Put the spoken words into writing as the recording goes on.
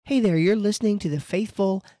Hey there, you're listening to the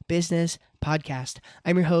Faithful Business Podcast.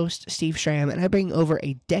 I'm your host, Steve Schramm, and I bring over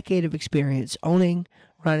a decade of experience owning,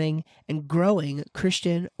 running, and growing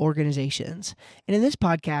Christian organizations. And in this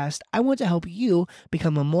podcast, I want to help you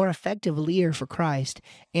become a more effective leader for Christ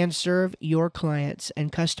and serve your clients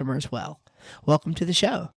and customers well. Welcome to the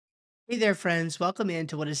show. Hey there, friends. Welcome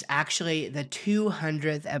into what is actually the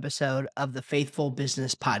 200th episode of the Faithful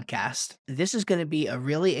Business Podcast. This is going to be a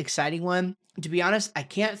really exciting one. To be honest, I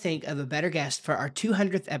can't think of a better guest for our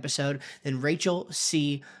 200th episode than Rachel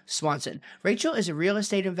C. Swanson. Rachel is a real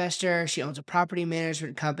estate investor. She owns a property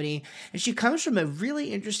management company, and she comes from a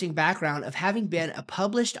really interesting background of having been a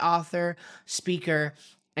published author, speaker,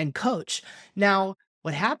 and coach. Now,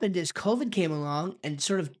 what happened is COVID came along and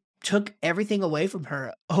sort of took everything away from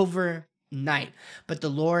her overnight. But the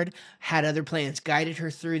Lord had other plans, guided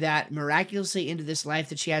her through that miraculously into this life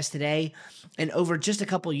that she has today. And over just a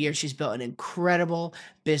couple of years, she's built an incredible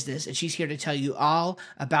business, and she's here to tell you all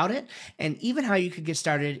about it and even how you could get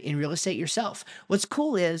started in real estate yourself. What's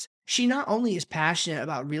cool is she not only is passionate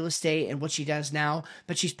about real estate and what she does now,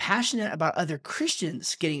 but she's passionate about other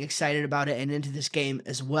Christians getting excited about it and into this game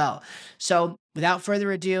as well. So without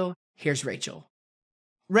further ado, here's Rachel.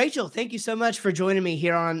 Rachel, thank you so much for joining me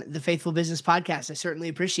here on the Faithful Business Podcast. I certainly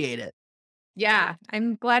appreciate it. Yeah,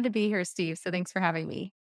 I'm glad to be here, Steve. So thanks for having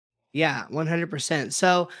me. Yeah, 100%.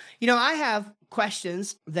 So, I have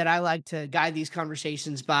questions that I like to guide these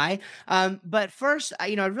conversations by. But first,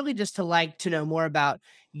 I'd really just to like to know more about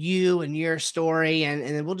you and your story, and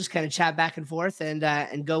then we'll just kind of chat back and forth and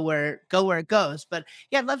go where it goes. But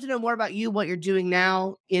yeah, I'd love to know more about you, what you're doing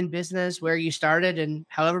now in business, where you started, and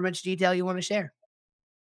however much detail you want to share.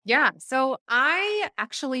 Yeah. So I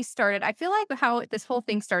actually started, I feel like how this whole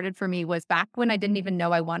thing started for me was back when I didn't even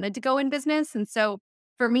know I wanted to go in business. And so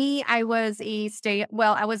for me, I was a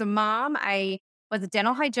mom. I was a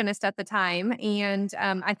dental hygienist at the time, and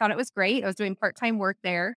I thought it was great. I was doing part-time work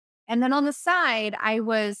there. And then on the side, I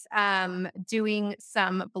was doing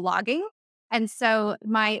some blogging. And so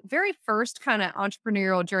my very first kind of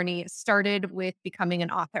entrepreneurial journey started with becoming an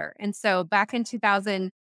author. And so back in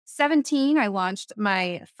 2017, I launched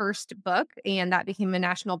my first book, and that became a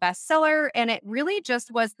national bestseller. And it really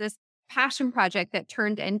just was this passion project that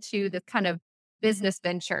turned into this kind of business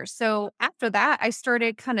venture. So after that, I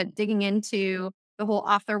started kind of digging into the whole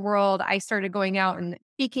author world. I started going out and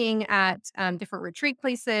speaking at different retreat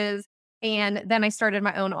places. And then I started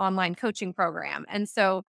my own online coaching program. And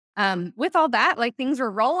so with all that, like things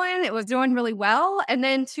were rolling, it was doing really well. And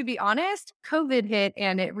then to be honest, COVID hit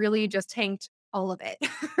and it really just tanked all of it.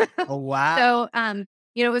 Oh, wow. So,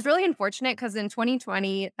 it was really unfortunate because in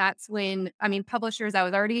 2020, that's when, publishers, I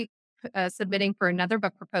was already submitting for another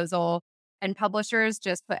book proposal, and publishers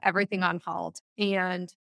just put everything on hold. And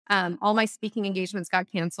all my speaking engagements got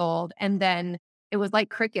canceled. And then it was like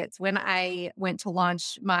crickets when I went to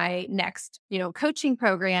launch my next, coaching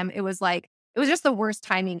program. It was just the worst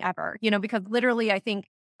timing ever, because literally I think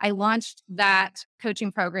I launched that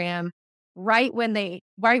coaching program right when like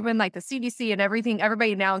the CDC and everything,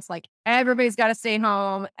 everybody announced like everybody's got to stay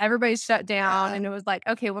home, everybody's shut down. Yeah. And it was like,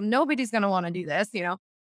 okay, well, nobody's going to want to do this.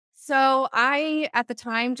 So I, at the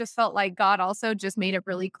time, just felt like God also just made it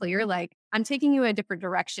really clear, like, I'm taking you a different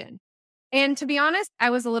direction. And to be honest, I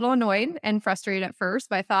was a little annoyed and frustrated at first,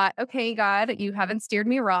 but I thought, okay, God, you haven't steered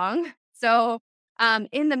me wrong. So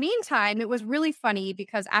in the meantime, it was really funny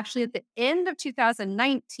because actually at the end of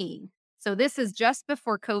 2019, so this is just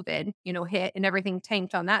before COVID, hit and everything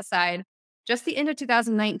tanked on that side. Just the end of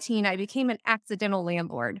 2019, I became an accidental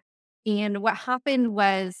landlord. And what happened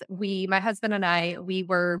was my husband and I, we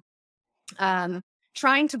were um,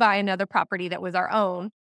 trying to buy another property that was our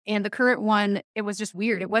own. And the current one, it was just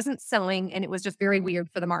weird. It wasn't selling and it was just very weird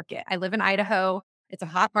for the market. I live in Idaho. It's a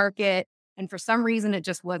hot market. And for some reason, it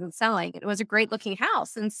just wasn't selling. It was a great looking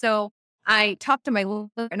house. And so I talked to my lawyer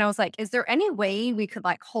and I was like, is there any way we could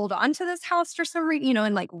like hold on to this house for some reason,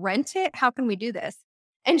 and like rent it? How can we do this?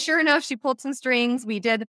 And sure enough, she pulled some strings. We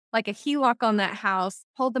did like a HELOC on that house,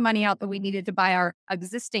 pulled the money out that we needed to buy our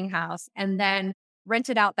existing house, and then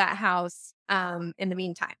rented out that house in the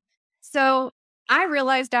meantime. So I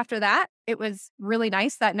realized after that, it was really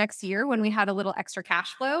nice that next year when we had a little extra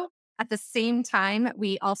cash flow. At the same time,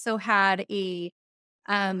 we also had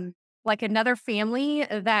like another family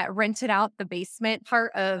that rented out the basement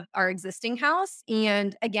part of our existing house.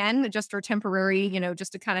 And again, just for temporary,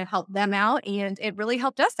 just to kind of help them out. And it really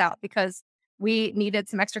helped us out because we needed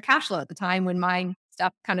some extra cash flow at the time when my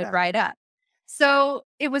stuff kind of Yeah. dried up. So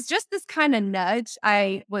it was just this kind of nudge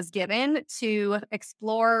I was given to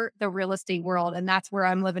explore the real estate world. And that's where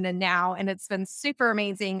I'm living in now. And it's been super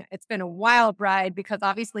amazing. It's been a wild ride because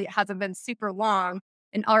obviously it hasn't been super long.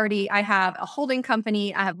 And already I have a holding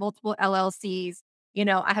company, I have multiple LLCs.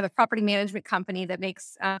 I have a property management company that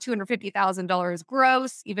makes $250,000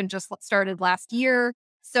 gross, even just started last year.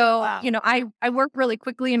 So, Wow. I work really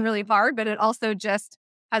quickly and really hard, but it also just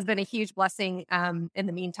has been a huge blessing in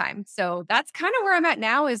the meantime. So that's kind of where I'm at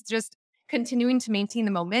now is just continuing to maintain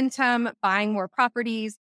the momentum, buying more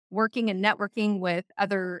properties, working and networking with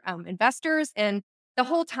other investors. And the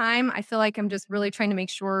whole time, I feel like I'm just really trying to make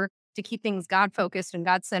sure to keep things God focused and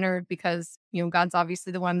God centered because, God's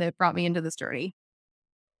obviously the one that brought me into this journey.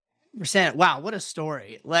 Percent. Wow, what a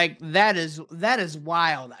story! Like that is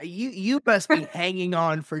wild. You must be hanging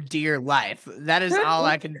on for dear life. That is all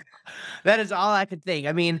I can think.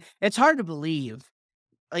 I mean, it's hard to believe.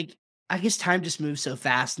 Like, I guess time just moves so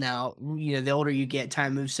fast now. The older you get,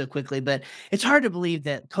 time moves so quickly. But it's hard to believe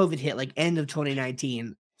that COVID hit like end of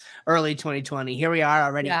 2019, early 2020. Here we are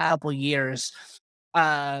already a Yeah. couple years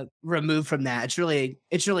removed from that. It's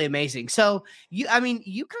really amazing. So you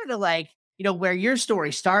kind of like, where your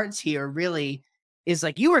story starts here really is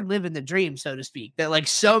like you were living the dream, so to speak, that like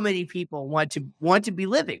so many people want to be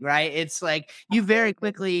living, right? It's like you very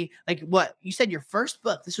quickly, like what you said, your first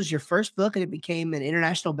book, this was your first book and it became an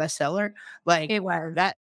international bestseller. Like It was.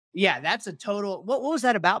 that, yeah, that's a total what was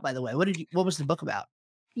that about, by the way? What was the book about?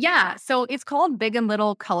 Yeah, so it's called Big and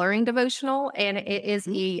Little Coloring Devotional, and it is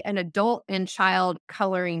Mhm. an adult and child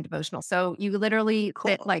coloring devotional. So you literally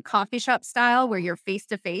sit Cool. like coffee shop style where you're face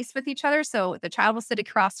to face with each other. So the child will sit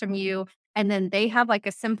across from you, and then they have like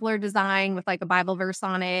a simpler design with like a Bible verse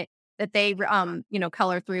on it that they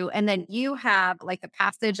color through, and then you have like a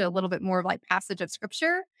passage, a little bit more of like passage of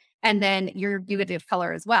scripture. And then you get to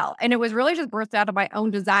color as well. And it was really just birthed out of my own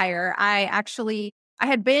desire. I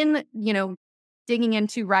had been, digging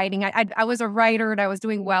into writing. I was a writer and I was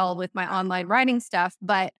doing well with my online writing stuff,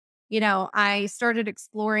 but I started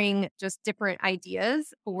exploring just different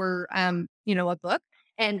ideas for a book.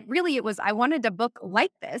 And really it was I wanted a book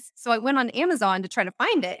like this. So I went on Amazon to try to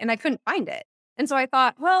find it and I couldn't find it. And so I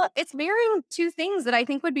thought, well, it's marrying two things that I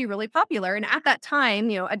think would be really popular. And at that time,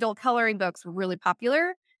 adult coloring books were really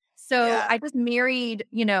popular. So Yeah. I just married,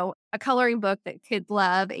 a coloring book that kids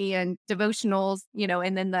love and devotionals,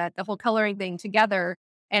 and then the whole coloring thing together.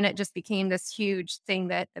 And it just became this huge thing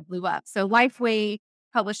that blew up. So Lifeway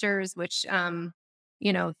Publishers, which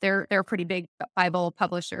they're a pretty big Bible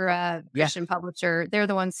publisher, Yeah. Christian publisher. They're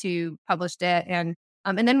the ones who published it. And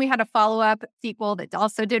then we had a follow-up sequel that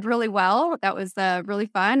also did really well. That was really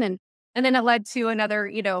fun. And then it led to another,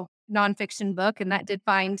 nonfiction book, and that did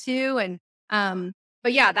fine too.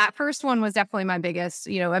 But yeah, that first one was definitely my biggest,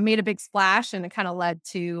 I made a big splash and it kind of led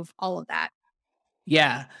to all of that.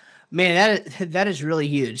 Yeah. Man, that is really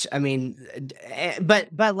huge. I mean, but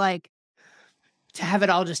like to have it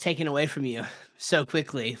all just taken away from you so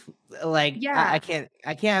quickly, like I Yeah.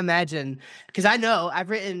 can't imagine, because I know I've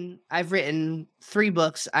written 3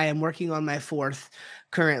 books. I am working on my fourth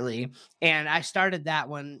currently, and I started that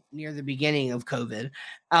one near the beginning of COVID.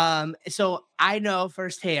 So I know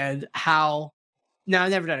firsthand how. Now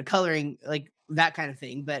I've never done a coloring like that kind of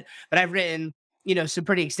thing, but I've written, some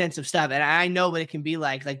pretty extensive stuff, and I know what it can be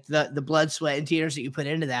like the blood, sweat, and tears that you put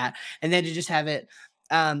into that, and then to just have it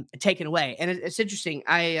taken away. And it's interesting.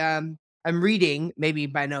 I'm reading, maybe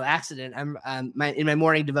by no accident. I'm in my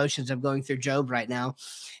morning devotions. I'm going through Job right now,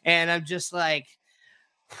 and I'm just like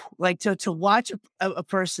to watch a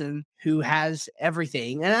person who has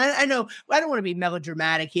everything. And I know I don't want to be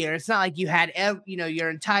melodramatic here. It's not like you had your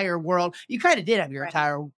entire world. You kind of did have your Right.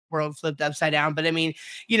 entire world flipped upside down, but I mean,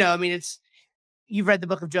 it's you've read the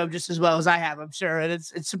book of Job just as well as I have, I'm sure, and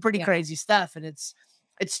it's some pretty Yeah. crazy stuff, and it's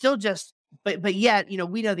still just. But yet,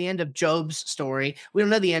 we know the end of Job's story. We don't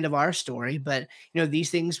know the end of our story, but these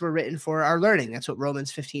things were written for our learning. That's what Romans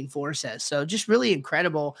 15:4 says. So just really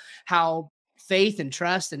incredible how faith and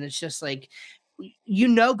trust, and it's just like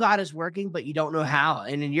God is working, but you don't know how.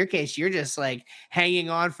 And in your case, you're just like hanging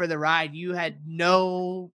on for the ride. You had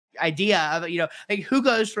no idea of it, like who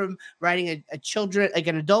goes from writing a children, like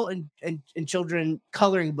an adult and children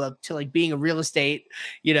coloring book, to like being a real estate,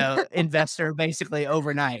 investor basically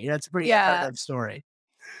overnight. It's a pretty Yeah. incredible story.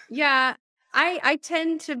 Yeah. I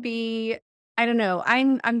tend to be, I don't know,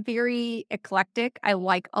 I'm very eclectic. I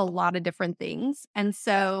like a lot of different things. And Yeah.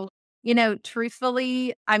 so,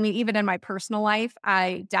 truthfully, I mean, even in my personal life,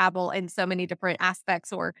 I dabble in so many different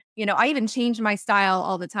aspects or, I even change my style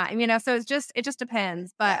all the time, so it just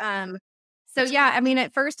depends. But Yeah. So yeah, I mean,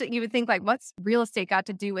 at first you would think like, what's real estate got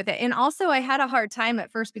to do with it? And also I had a hard time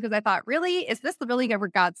at first because I thought, really, is this really where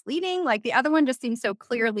God's leading? Like the other one just seems so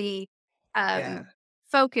clearly Yeah. um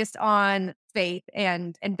focused on faith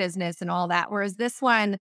and business and all that. Whereas this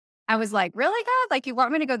one, I was like, really, God? Like you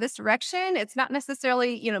want me to go this direction? It's not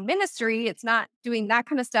necessarily, ministry. It's not doing that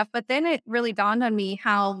kind of stuff. But then it really dawned on me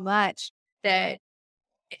how much that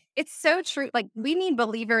it's so true. Like we need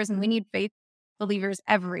believers and we need faith believers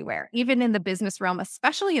everywhere, even in the business realm,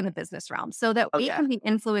 especially in the business realm, so that Oh we yeah. can be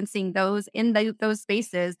influencing those in those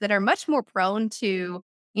spaces that are much more prone to,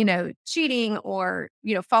 cheating or,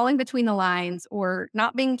 falling between the lines or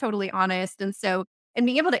not being totally honest. And so, and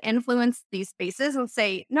being able to influence these spaces and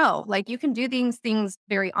say, no, like you can do these things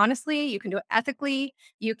very honestly, you can do it ethically,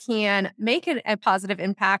 you can make it a positive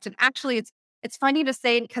impact. And actually it's funny to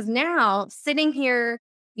say because now sitting here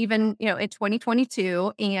even, in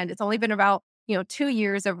 2022. And it's only been about, 2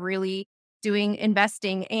 years of really doing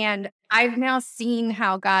investing. And I've now seen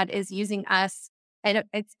how God is using us. And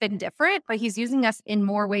it's been different, but he's using us in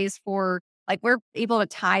more ways for like we're able to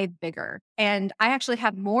tithe bigger. And I actually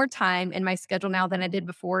have more time in my schedule now than I did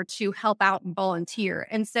before to help out and volunteer.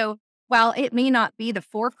 And so while it may not be the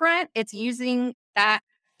forefront, it's using that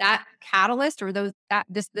catalyst or those that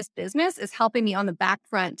this business is helping me on the back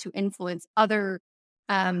front to influence other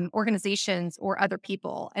organizations or other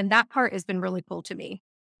people. And that part has been really cool to me.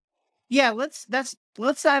 Yeah, let's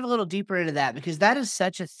dive a little deeper into that because that is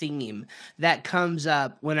such a theme that comes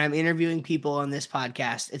up when I'm interviewing people on this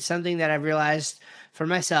podcast. It's something that I've realized for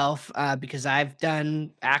myself because I've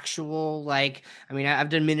done actual I've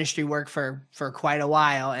done ministry work for quite a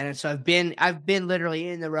while, and so I've been literally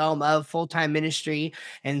in the realm of full time ministry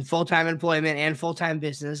and full time employment and full time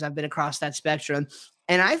business. I've been across that spectrum,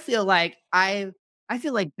 and I feel like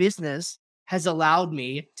business has allowed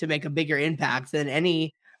me to make a bigger impact than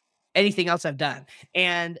anything else I've done.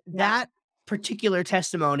 And Yeah. that particular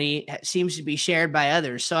testimony seems to be shared by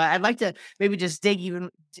others. So I'd like to maybe just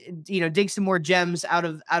dig some more gems out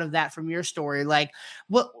of that from your story. Like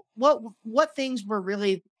what things were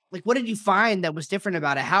really like, what did you find that was different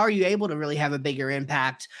about it? How are you able to really have a bigger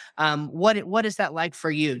impact? What is that like for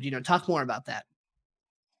you? Talk more about that.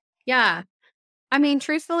 Yeah. I mean,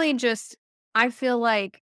 truthfully, just I feel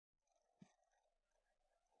like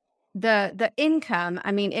the income,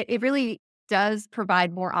 I mean, it really does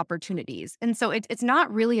provide more opportunities. And so it's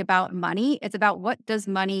not really about money. It's about what does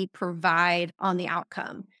money provide on the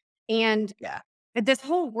outcome. And Yeah. this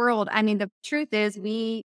whole world, I mean, the truth is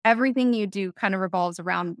everything you do kind of revolves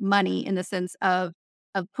around money in the sense of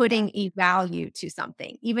Yeah. putting a value to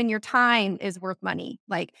something. Even your time is worth money.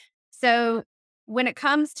 Like, so when it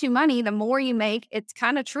comes to money, the more you make, it's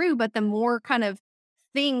kind of true, but the more kind of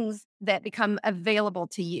things that become available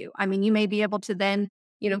to you. I mean, you may be able to then,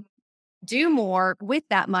 you know, do more with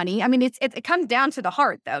that money. I mean, it comes down to the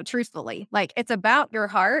heart though, truthfully. Like it's about your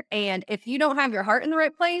heart. And if you don't have your heart in the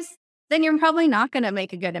right place, then you're probably not going to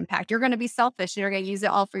make a good impact. You're going to be selfish. You're going to use it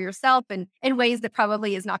all for yourself and in ways that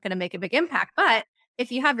probably is not going to make a big impact. But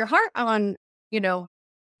if you have your heart on, you know,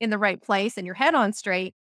 in the right place and your head on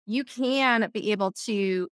straight, you can be able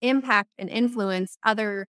to impact and influence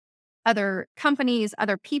other companies,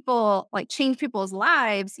 other people, like change people's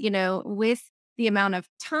lives, with the amount of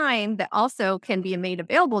time that also can be made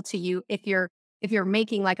available to you if you're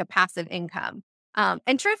making like a passive income.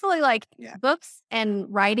 And truthfully, like Yeah. books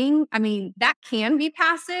and writing, I mean, that can be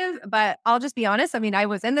passive, but I'll just be honest. I mean, I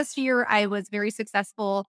was in this sphere, I was very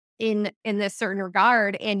successful in this certain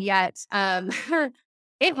regard. And yet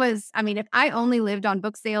it was, I mean, if I only lived on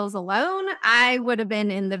book sales alone, I would have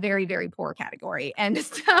been in the very, very poor category. And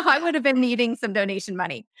so I would have been needing some donation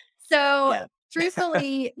money. So Yeah.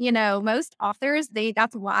 truthfully, most authors,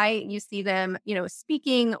 that's why you see them,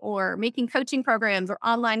 speaking or making coaching programs or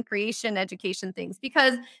online creation education things,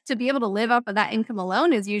 because to be able to live up of that income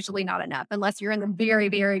alone is usually not enough unless you're in the very,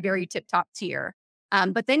 very, very tip top tier.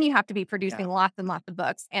 But then you have to be Yeah. producing lots and lots of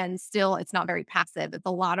books, and still it's not very passive. It's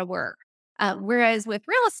a lot of work. Whereas with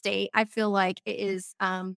real estate, I feel like it is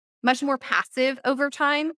much more passive over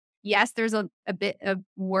time. Yes, there's a bit of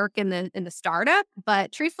work in the startup,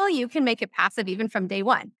 but truthfully, you can make it passive even from day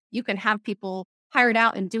one. You can have people hired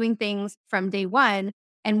out and doing things from day one.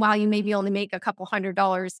 And while you maybe only make a couple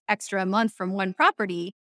 $100 extra a month from one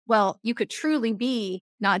property, well, you could truly be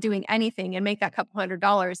not doing anything and make that couple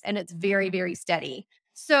 $100, and it's very, very steady.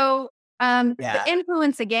 So the Yeah.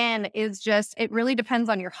 influence again is just it really depends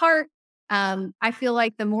on your heart. I feel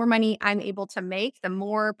like the more money I'm able to make, the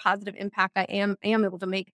more positive impact I am able to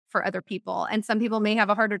make for other people. And some people may have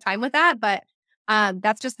a harder time with that, but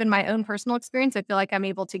That's just been my own personal experience. I feel like I'm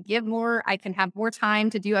able to give more. I can have more time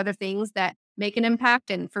to do other things that make an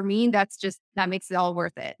impact. And for me, that makes it all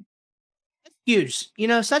worth it. Huge.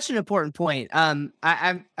 Such an important point. I'm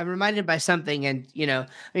reminded by something, and I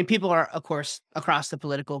mean, people are, of course, across the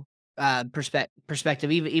political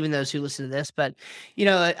perspective, even those who listen to this. But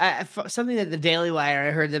something that the Daily Wire,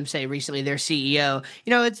 I heard them say recently, their CEO.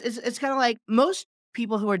 It's kind of like most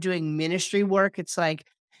people who are doing ministry work. It's like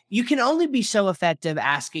you can only be so effective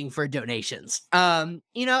asking for donations. At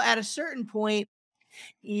a certain point,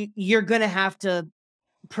 you're going to have to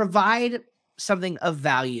provide something of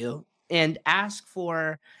value and ask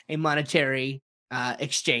for a monetary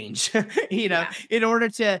exchange Yeah. in order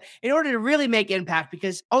to really make impact,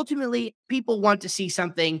 because ultimately people want to see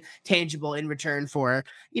something tangible in return for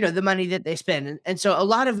the money that they spend. And so a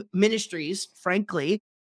lot of ministries, frankly,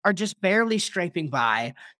 are just barely scraping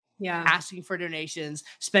by, Yeah. asking for donations,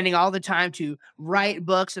 spending all the time to write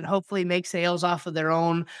books and hopefully make sales off of their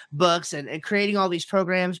own books, and creating all these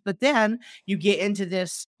programs. But then you get into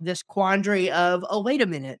this quandary of, oh, wait a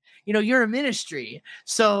minute, you're a ministry.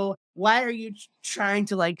 So why are you trying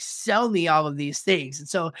to like sell me all of these things? And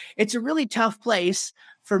so it's a really tough place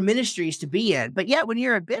for ministries to be in. But yet when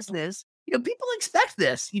you're a business, people expect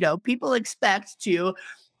this. People expect to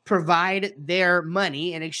provide their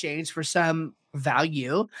money in exchange for some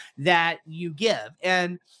value that you give.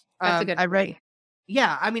 And That's a good I read, point.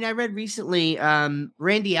 yeah, I mean, I read recently,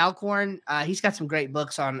 Randy Alcorn. He's got some great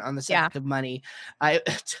books on the Yeah. subject of money.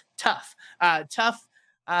 Tough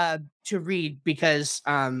to read, because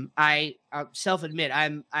I self admit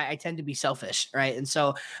I tend to be selfish, right? And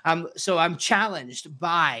so I'm challenged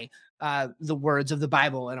by the words of the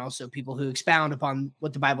Bible, and also people who expound upon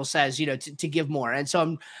what the Bible says, to give more. And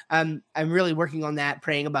so I'm really working on that,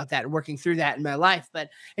 praying about that, and working through that in my life. But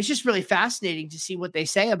it's just really fascinating to see what they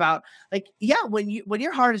say about, like, yeah, when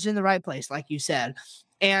your heart is in the right place, like you said,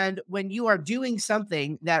 and when you are doing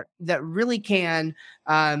something that really can,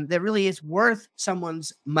 that really is worth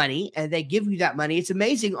someone's money, and they give you that money, it's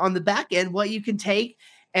amazing on the back end what you can take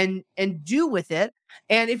and do with it.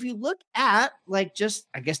 And if you look at, like, just,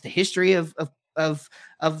 I guess, the history of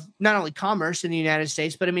not only commerce in the United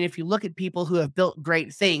States, but I mean, if you look at people who have built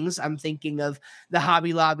great things, I'm thinking of the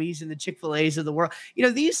Hobby Lobbies and the Chick-fil-A's of the world.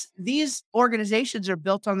 These organizations are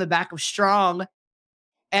built on the back of strong,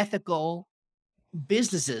 ethical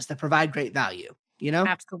businesses that provide great value, you know?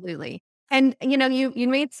 Absolutely. And you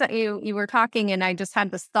made you were talking, and I just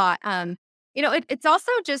had this thought. It's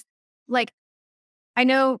also just like, I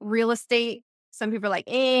know real estate. Some people are like,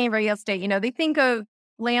 real estate. They think of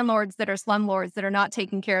landlords that are slumlords that are not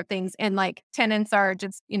taking care of things, and like tenants are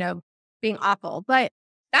just being awful. But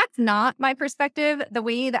that's not my perspective. The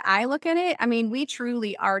way that I look at it, I mean, we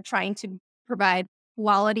truly are trying to provide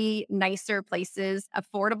quality, nicer places,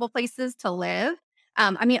 affordable places to live.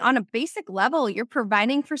 I mean, on a basic level, you're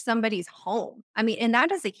providing for somebody's home. I mean, and that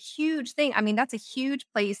is a huge thing. I mean, that's a huge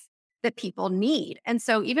place that people need. And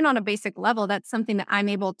so even on a basic level, that's something that I'm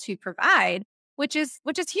able to provide, which is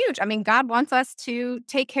huge. I mean, God wants us to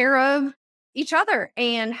take care of each other.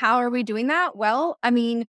 And how are we doing that? Well, I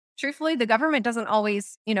mean, truthfully, the government doesn't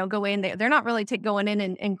always, go in there. They're not really going in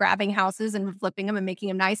and grabbing houses and flipping them and making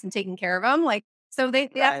them nice and taking care of them. Like, so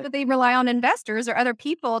that's Right. what they rely on investors or other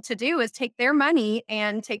people to do, is take their money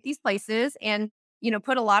and take these places and,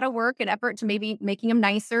 put a lot of work and effort to maybe making them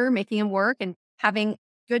nicer, making them work, and having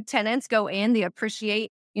good tenants go in. They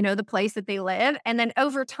appreciate, the place that they live. And then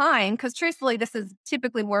over time, because truthfully, this is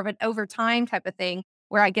typically more of an over time type of thing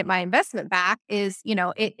where I get my investment back, is,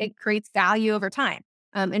 it creates value over time.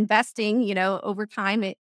 Investing, over time,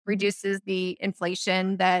 it reduces the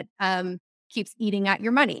inflation that keeps eating at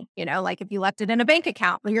your money. Like if you left it in a bank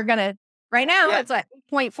account, well, you're going to, right now, Yeah. it's like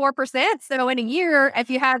 0.4%. So in a year, if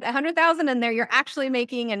you had 100,000 in there, you're actually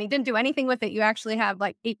making, and you didn't do anything with it, you actually have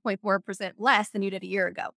like 8.4% less than you did a year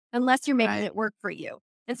ago, unless you're making Right. it work for you.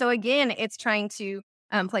 And so again, it's trying to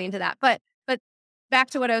play into that. But back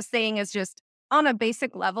to what I was saying is just on a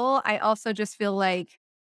basic level, I also just feel like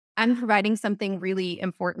I'm providing something really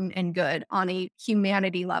important and good on a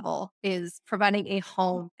humanity level, is providing a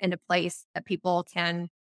home and a place that people can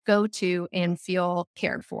go to and feel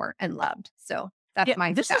cared for and loved. So that's Yeah,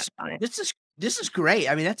 my this status is on it. this is this is great.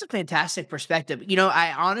 I mean, that's a fantastic perspective.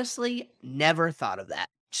 I honestly never thought of that.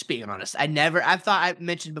 Just being honest, I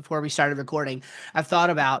mentioned before we started recording, I've thought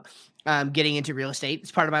about getting into real estate.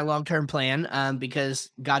 It's part of my long term plan,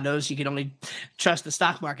 because God knows you can only trust the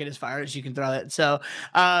stock market as far as you can throw it. So,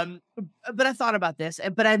 but I thought about this,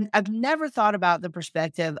 but I've never thought about the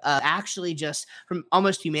perspective of actually, just from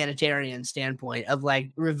almost humanitarian standpoint, of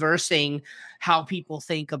like reversing how people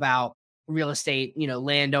think about real estate,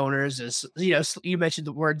 landowners, as you mentioned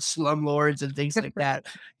the word slumlords and things like that,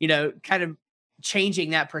 kind of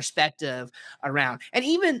changing that perspective around. And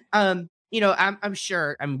even, I'm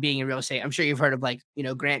sure, I'm being in real estate, I'm sure you've heard of like,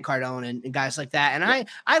 Grant Cardone and guys like that. And Yeah.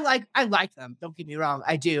 I like them. Don't get me wrong.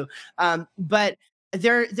 I do. But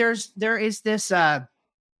there is this, uh,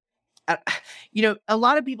 a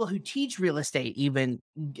lot of people who teach real estate even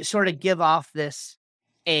sort of give off this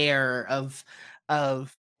air of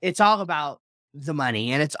it's all about the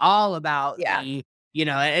money and it's all about Yeah.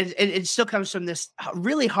 it still comes from this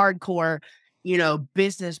really hardcore,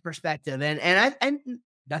 business perspective. And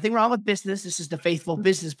nothing wrong with business. This is the Faithful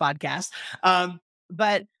Business Podcast.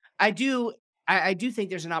 But I do. I do think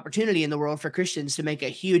there's an opportunity in the world for Christians to make a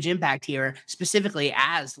huge impact here, specifically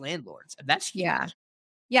as landlords. That's huge. Yeah.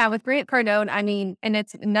 Yeah, with Grant Cardone, I mean, and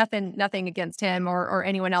it's nothing against him or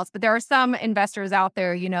anyone else, but there are some investors out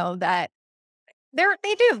there, that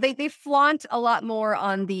they flaunt a lot more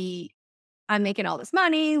on the I'm making all this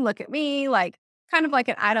money, look at me, like kind of like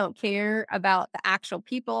an I don't care about the actual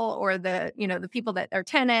people or the people that are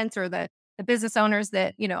tenants or the business owners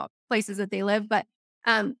that, places that they live. But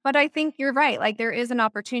I think you're right. Like there is an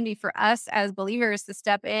opportunity for us as believers to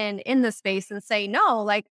step in the space and say, no,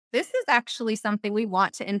 like this is actually something we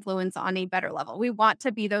want to influence on a better level. We want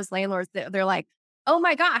to be those landlords that they're like, oh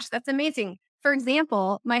my gosh, that's amazing. For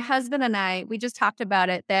example, my husband and I, we just talked about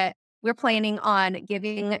it that we're planning on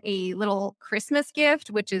giving a little Christmas gift,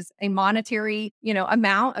 which is a monetary,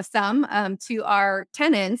 amount, a sum to our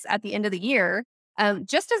tenants at the end of the year.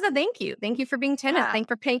 Just as a thank you. Thank you for being tenants. Wow.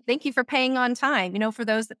 Thank you for paying on time. For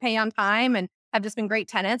those that pay on time and have just been great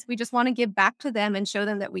tenants, we just want to give back to them and show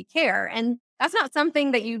them that we care. And that's not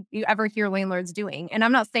something that you ever hear landlords doing. And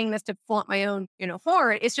I'm not saying this to flaunt my own,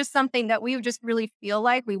 horror. It's just something that we just really feel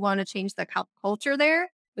like we want to change the culture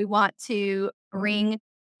there. We want to bring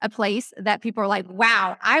a place that people are like,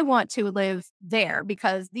 wow, I want to live there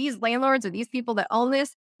because these landlords or these people that own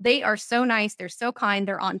this, they are so nice. They're so kind.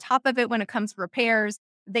 They're on top of it when it comes to repairs.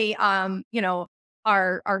 They, are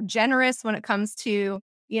generous when it comes to,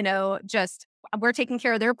 just we're taking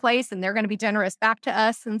care of their place and they're going to be generous back to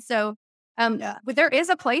us. And so, but there is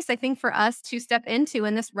a place I think for us to step into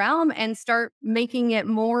in this realm and start making it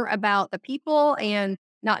more about the people and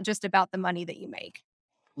not just about the money that you make.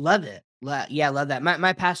 Love it. Yeah, love that.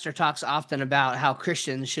 My pastor talks often about how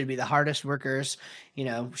Christians should be the hardest workers,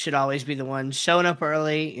 should always be the ones showing up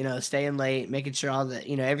early, staying late, making sure all the,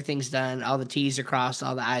 everything's done, all the T's are crossed,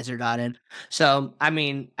 all the I's are dotted. So, I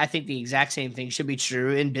mean, I think the exact same thing should be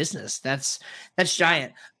true in business. That's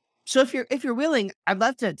giant. So if you're willing, I'd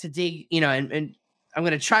love to dig, and I'm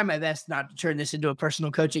going to try my best not to turn this into a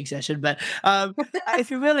personal coaching session, but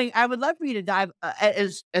if you're willing, I would love for you to dive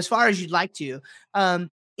as far as you'd like to,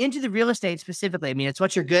 into the real estate specifically. I mean, it's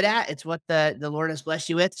what you're good at. It's what the Lord has blessed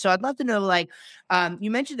you with. So I'd love to know, like, you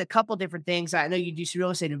mentioned a couple different things. I know you do some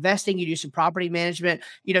real estate investing, you do some property management,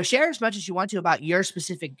 share as much as you want to about your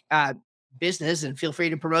specific, business, and feel free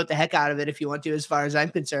to promote the heck out of it if you want to, as far as I'm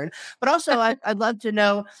concerned. But also I'd love to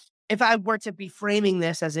know if I were to be framing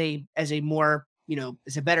this as a more,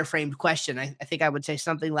 as a better framed question, I think I would say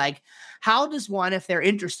something like, how does one, if they're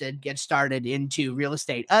interested, get started into real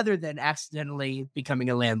estate other than accidentally becoming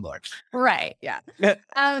a landlord? Right. Yeah.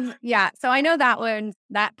 Yeah. So I know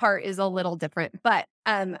that part is a little different, but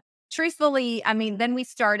truthfully, I mean, then we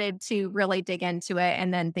started to really dig into it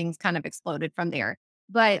and then things kind of exploded from there.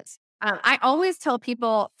 But I always tell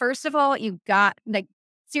people, first of all, you got like,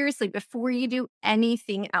 seriously, before you do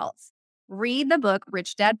anything else, read the book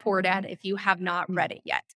Rich Dad Poor Dad if you have not read it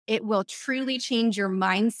yet. It will truly change your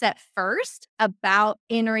mindset first about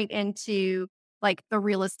entering into like the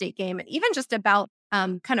real estate game and even just about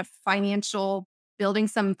kind of building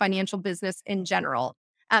some financial business in general.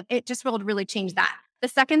 It just will really change that. The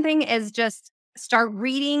second thing is just start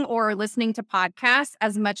reading or listening to podcasts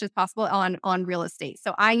as much as possible on real estate.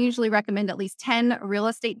 So I usually recommend at least 10 real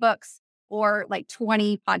estate books or like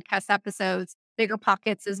 20 podcast episodes. Bigger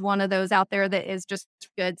Pockets is one of those out there that is just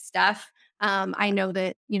good stuff. I know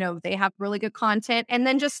that, they have really good content, and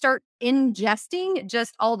then just start ingesting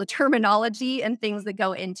just all the terminology and things that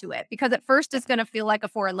go into it, because at first it's going to feel like a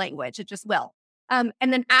foreign language. It just will. And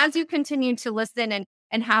then as you continue to listen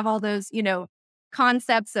and have all those,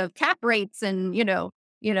 concepts of cap rates and,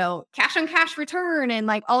 cash on cash return and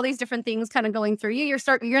like all these different things kind of going through you, you're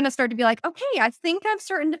going to start to be like, okay, I think I'm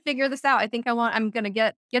starting to figure this out. I think I'm going to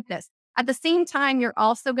get this. At the same time, you're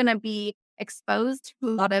also going to be exposed to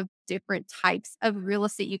a lot of different types of real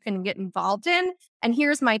estate you can get involved in. And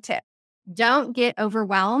here's my tip. Don't get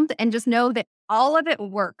overwhelmed and just know that all of it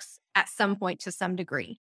works at some point to some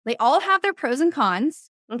degree. They all have their pros and cons.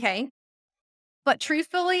 Okay. But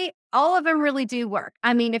truthfully, all of them really do work.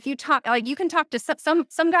 I mean, if you talk, like you can talk to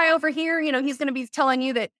some guy over here, he's going to be telling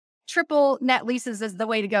you that triple net leases is the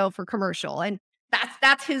way to go for commercial, and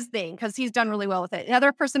that's his thing because he's done really well with it.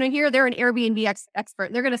 Another person in here, they're an Airbnb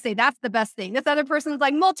expert. They're going to say that's the best thing. This other person's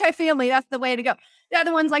like multifamily, that's the way to go. The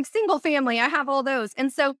other one's like single family. I have all those,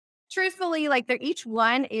 and so truthfully, like they're each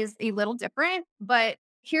one is a little different. But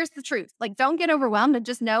here's the truth: like, don't get overwhelmed and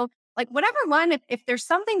just know like whatever one, if there's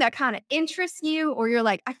something that kind of interests you, or you're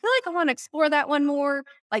like, I feel like I want to explore that one more,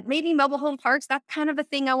 like maybe mobile home parks, that's kind of a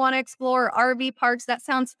thing I want to explore, RV parks, that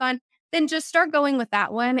sounds fun, then just start going with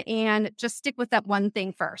that one and just stick with that one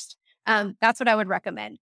thing first. That's what I would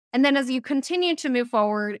recommend. And then as you continue to move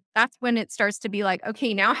forward, that's when it starts to be like,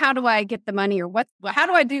 okay, now how do I get the money, or how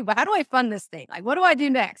do I do, but how do I fund this thing? Like, what do I do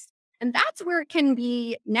next? And that's where it can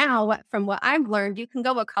be now, from what I've learned, you can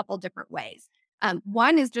go a couple different ways.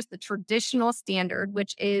 One is just the traditional standard,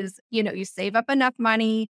 which is, you save up enough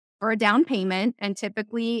money for a down payment. And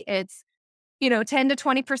typically it's, 10 to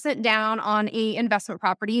 20% down on a investment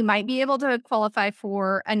property. You might be able to qualify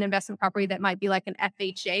for an investment property that might be like an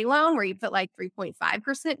FHA loan where you put like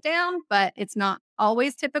 3.5% down, but it's not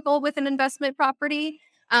always typical with an investment property.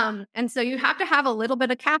 And so you have to have a little bit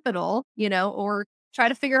of capital, or try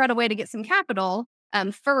to figure out a way to get some capital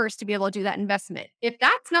first to be able to do that investment. If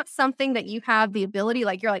that's not something that you have the ability,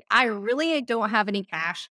 like you're like, I really don't have any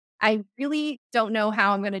cash, I really don't know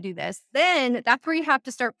how I'm going to do this, then that's where you have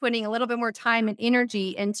to start putting a little bit more time and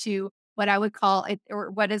energy into what I would call it,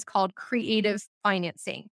 or what is called creative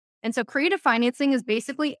financing. And so creative financing is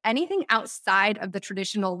basically anything outside of the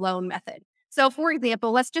traditional loan method. So for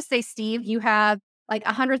example, let's just say, Steve, you have like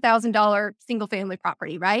 $100,000 single family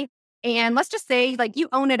property, right? And let's just say like you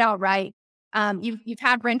own it outright. You've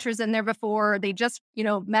had renters in there before. They just,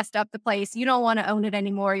 messed up the place. You don't want to own it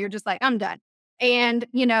anymore. You're just like, I'm done. And,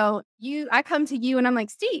 I come to you and I'm like,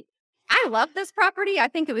 Steve, I love this property. I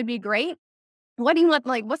think it would be great. What do you want?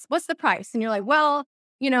 Like, what's the price? And you're like, well,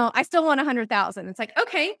 I still want 100,000. It's like,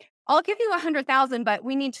 okay, I'll give you 100,000, but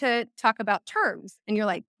we need to talk about terms. And you're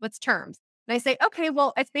like, what's terms? And I say, okay,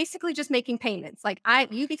 well, it's basically just making payments. Like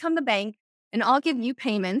you become the bank and I'll give you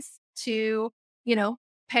payments to, you know,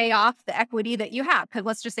 pay off the equity that you have. Cause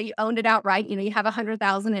let's just say you owned it outright, you have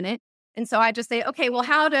 100,000 in it. And so I just say, okay, well,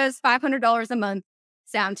 how does $500 a month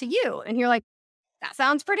sound to you? And you're like, that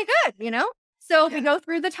sounds pretty good. So we go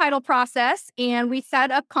through the title process and we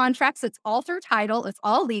set up contracts. It's all through title. It's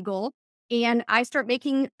all legal. And I start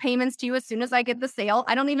making payments to you as soon as I get the sale.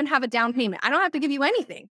 I don't even have a down payment. I don't have to give you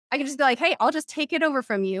anything. I can just be like, hey, I'll just take it over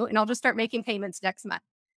from you and I'll just start making payments next month.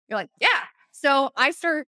 You're like, yeah. So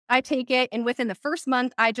I take it. And within the first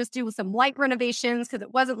month, I just do some light renovations because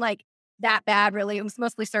it wasn't like that bad, really. It was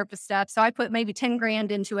mostly surface stuff. So I put maybe 10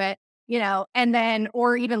 grand into it, and then,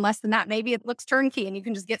 or even less than that, maybe it looks turnkey and you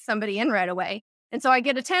can just get somebody in right away. And so I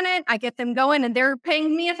get a tenant, I get them going and they're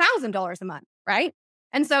paying me $1,000 a month. Right.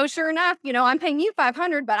 And so sure enough, I'm paying you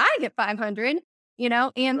 500, but I get 500, and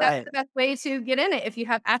that's Right. the best way to get in it if you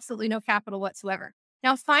have absolutely no capital whatsoever.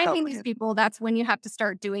 Now, finding these people, that's when you have to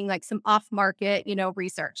start doing like some off market,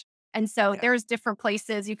 research. And so there's different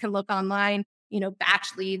places you can look online,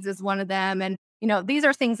 Batch Leads is one of them. And, these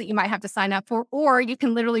are things that you might have to sign up for, or you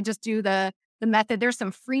can literally just do the method. There's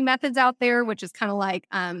some free methods out there, which is kind of like,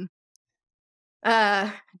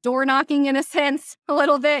 door knocking in a sense, a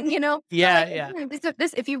little bit, Yeah, But, yeah.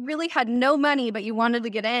 this, if you really had no money, but you wanted to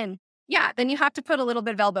get in, yeah, then you have to put a little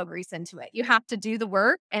bit of elbow grease into it. You have to do the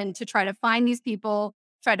work and to try to find these people,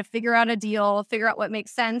 try to figure out a deal, figure out what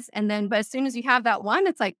makes sense. And then, but as soon as you have that one,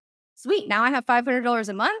 it's like, sweet, now I have $500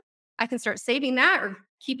 a month. I can start saving that or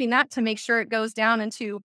keeping that to make sure it goes down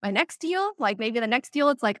into my next deal. Like maybe the next deal,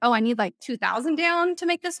 it's like, oh, I need like 2,000 down to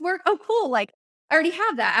make this work. Oh, cool. Like I already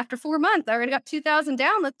have that after 4 months. I already got 2,000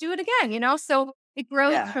 down. Let's do it again, So it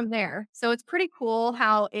grows Yeah. from there. So it's pretty cool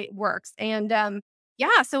how it works. And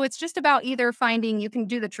yeah, so it's just about either finding you can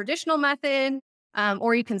do the traditional method,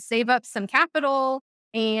 or you can save up some capital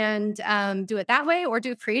and do it that way, or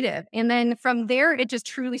do creative. And then from there, it just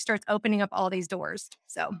truly starts opening up all these doors.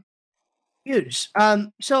 So Huge.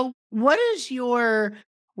 So what is your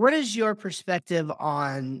perspective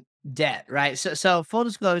on debt, right? So full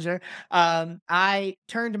disclosure, I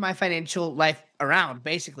turned my financial life around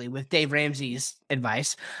basically with Dave Ramsey's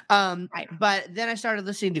advice. right. But then I started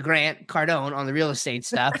listening to Grant Cardone on the real estate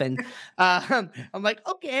stuff, and I'm like,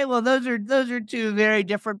 okay, well, those are two very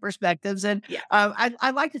different perspectives, and Yeah. I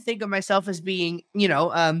like to think of myself as being,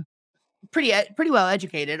 pretty well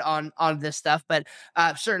educated on this stuff, but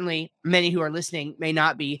certainly many who are listening may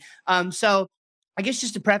not be. So I guess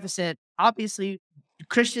just to preface it, obviously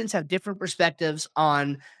Christians have different perspectives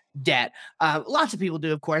on debt. Lots of people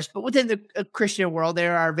do, of course, but within the Christian world,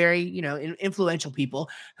 there are very, influential people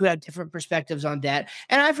who have different perspectives on debt.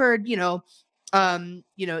 And I've heard,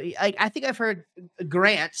 I think I've heard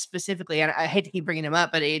Grant specifically, and I hate to keep bringing him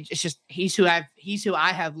up, but it's just he's who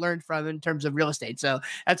I have learned from in terms of real estate. So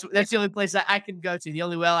that's the only place that I can go to, the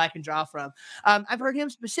only well I can draw from. I've heard him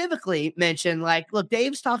specifically mention, like, look,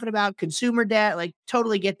 Dave's talking about consumer debt, like,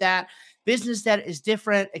 totally get that. Business debt is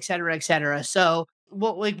different, et cetera, et cetera. So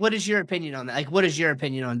what is your opinion on that? Like, what is your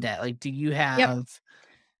opinion on debt? Like, do you Yep. have?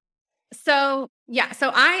 So yeah,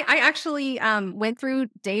 so I actually went through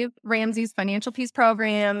Dave Ramsey's Financial Peace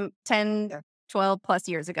program 10, Yeah. 12 plus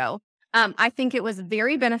years ago. I think it was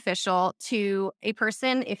very beneficial to a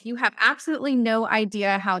person if you have absolutely no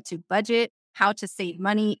idea how to budget, how to save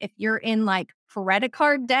money, if you're in like credit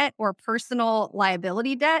card debt or personal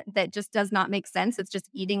liability debt that just does not make sense. It's just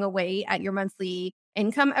eating away at your monthly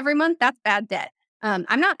income every month. That's bad debt.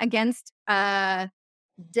 I'm not against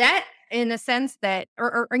debt in a sense that,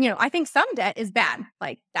 I think some debt is bad.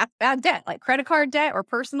 Like that's bad debt, like credit card debt or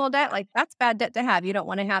personal debt. Like that's bad debt to have. You don't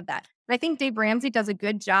want to have that. And I think Dave Ramsey does a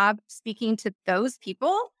good job speaking to those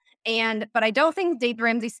people. But I don't think Dave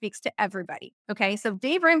Ramsey speaks to everybody. Okay. So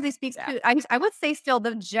Dave Ramsey speaks to, I would say still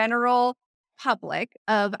the general public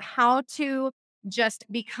of how to just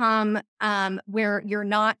become where you're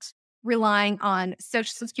not relying on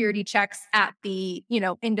social security checks at the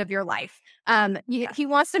end of your life. He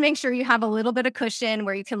wants to make sure you have a little bit of cushion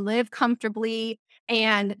where you can live comfortably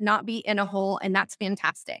and not be in a hole, and that's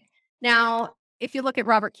fantastic. Now, if you look at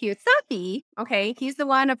Robert Kiyosaki, okay, he's the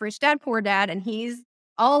one of Rich Dad Poor Dad, and he's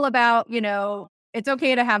all about it's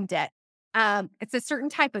okay to have debt. It's a certain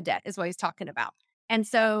type of debt is what he's talking about. And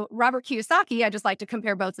so Robert Kiyosaki, I just like to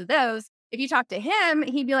compare both of those. If you talk to him,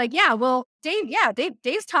 he'd be like, yeah, well,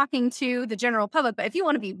 Dave's talking to the general public. But if you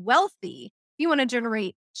want to be wealthy, if you want to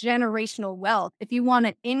generate generational wealth, if you want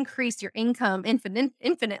to increase your income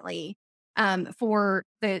infinitely for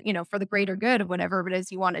the greater good of whatever it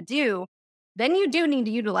is you want to do, then you do need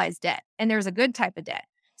to utilize debt. And there's a good type of debt.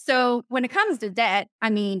 So when it comes to debt, I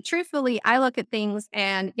mean, truthfully, I look at things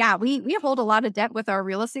and yeah, we hold a lot of debt with our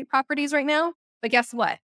real estate properties right now. But guess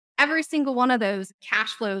what? Every single one of those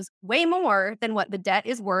cash flows way more than what the debt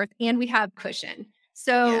is worth, and we have cushion.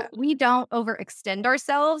 So we don't overextend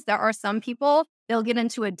ourselves. There are some people, they'll get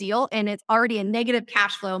into a deal and it's already a negative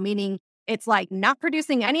cash flow, meaning it's like not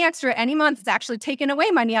producing any extra any month. It's actually taking away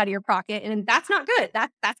money out of your pocket. And that's not good.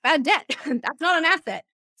 That's bad debt. That's not an asset.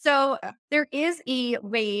 So there is a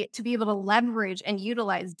way to be able to leverage and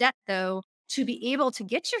utilize debt, though, to be able to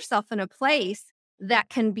get yourself in a place that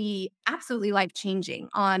can be absolutely life-changing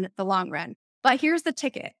on the long run. But here's the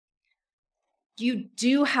ticket. You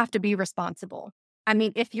do have to be responsible. I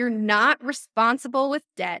mean, if you're not responsible with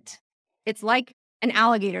debt, it's like an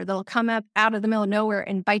alligator that'll come up out of the middle of nowhere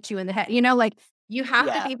and bite you in the head. You have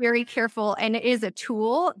to be very careful. And it is a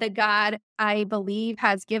tool that God, I believe,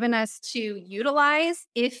 has given us to utilize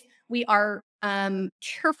if we are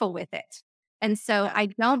careful with it. And so I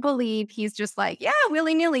don't believe he's just like, yeah,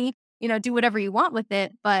 willy-nilly, do whatever you want with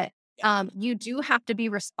it. But you do have to be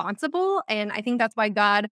responsible. And I think that's why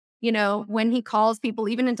God, when he calls people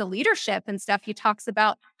even into leadership and stuff, he talks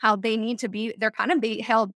about how they're kind of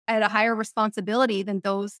held at a higher responsibility than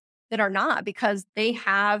those that are not, because they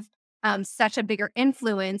have such a bigger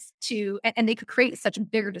influence and they could create such a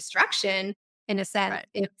bigger destruction in a sense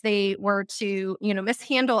if they were to,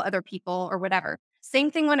 mishandle other people or whatever. Same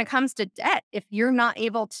thing when it comes to debt. If you're not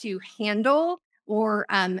able to handle or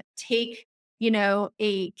take,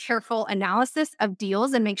 a careful analysis of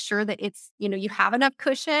deals and make sure that it's, you have enough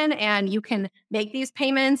cushion and you can make these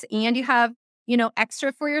payments and you have,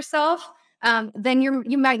 extra for yourself, then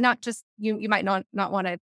you might not want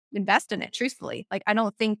to invest in it, truthfully. Like, I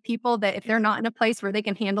don't think people that if they're not in a place where they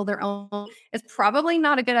can handle their own, it's probably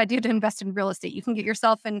not a good idea to invest in real estate. You can get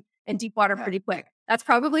yourself in deep water pretty quick. That's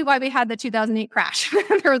probably why we had the 2008 crash.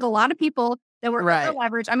 There was a lot of people that were over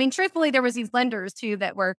leveraged. I mean, truthfully, there was these lenders too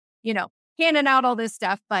that were, handing out all this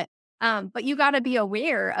stuff, but you got to be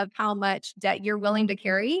aware of how much debt you're willing to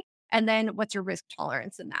carry and then what's your risk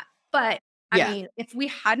tolerance in that. But I mean, if we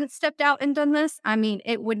hadn't stepped out and done this, I mean,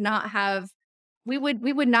 it would not have, we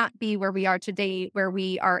would not be where we are today, where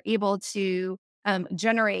we are able to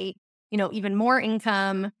generate, even more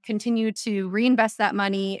income, continue to reinvest that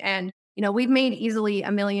money. And, we've made easily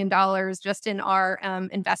 $1 million just in our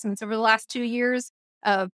investments over the last 2 years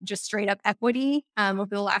of just straight up equity over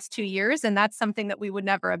the last 2 years. And that's something that we would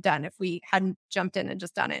never have done if we hadn't jumped in and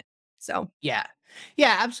just done it. So, yeah.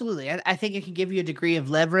 Yeah, absolutely. I think it can give you a degree of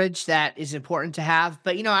leverage that is important to have.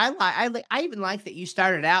 But I even like that you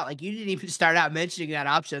started out like you didn't even start out mentioning that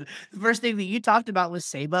option. The first thing that you talked about was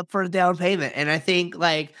save up for a down payment, and I think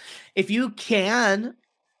like if you can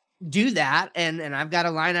do that, and I've got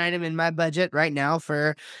a line item in my budget right now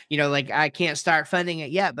for like I can't start funding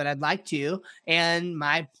it yet, but I'd like to. And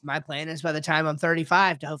my plan is by the time I'm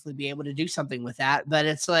 35 to hopefully be able to do something with that. But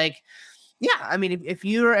it's like yeah, I mean, if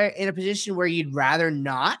you're in a position where you'd rather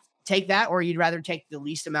not take that or you'd rather take the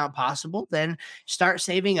least amount possible, then start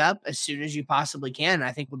saving up as soon as you possibly can.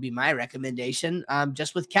 I think would be my recommendation,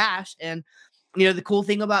 just with cash. And the cool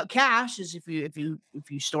thing about cash is if you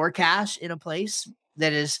store cash in a place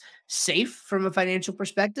that is safe from a financial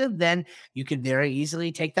perspective, then you can very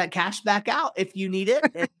easily take that cash back out if you need it,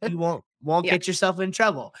 and you won't Yeah. get yourself in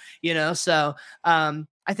trouble. So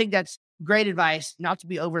I think that's great advice, not to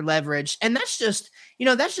be over leveraged. And that's just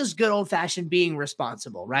good old fashioned being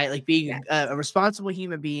responsible, right? Like Yeah. being a responsible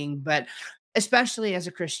human being, but especially as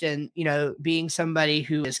a Christian, being somebody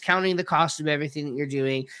who is counting the cost of everything that you're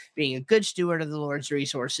doing, being a good steward of the Lord's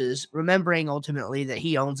resources, remembering ultimately that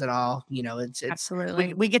He owns it all. It's we,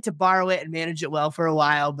 Absolutely. we get to borrow it and manage it well for a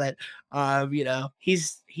while, but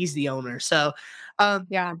He's the owner. So um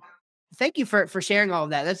Yeah. thank you for sharing all of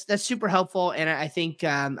that. That's super helpful, and I think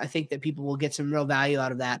that people will get some real value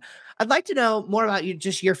out of that. I'd like to know more about you,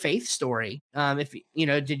 just your faith story. If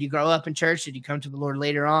did you grow up in church? Did you come to the Lord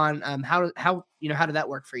later on? How did that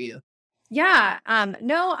work for you? Yeah.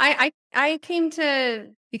 No, I came to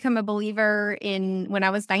become a believer in when I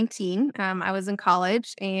was 19. I was in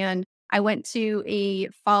college and I went to a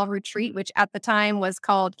fall retreat, which at the time was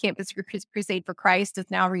called Campus Crusade for Christ.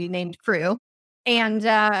 It's now renamed Cru. And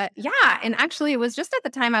yeah, and actually it was just at the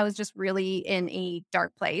time I was just really in a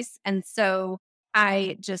dark place. And so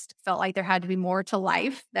I just felt like there had to be more to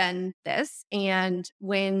life than this. And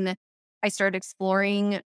when I started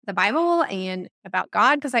exploring the Bible and about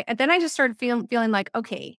God, because I just started feeling like,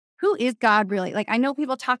 okay, who is God really? Like I know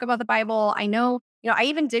people talk about the Bible. I know, I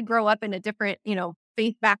even did grow up in a different,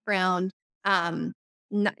 faith background. Um,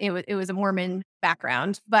 it was a Mormon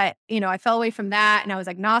background, but I fell away from that and I was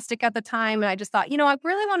agnostic at the time. And I just thought, I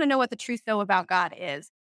really want to know what the truth though about God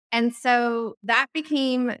is. And so that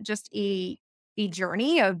became just a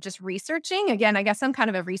journey of just researching. Again, I guess I'm kind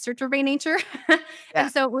of a researcher by nature. Yeah,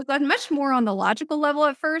 And so it was much more on the logical level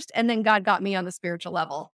at first. And then God got me on the spiritual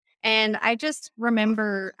level. And I just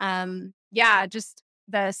remember, yeah, just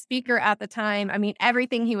the speaker at the time. I mean,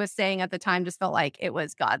 everything he was saying at the time just felt like it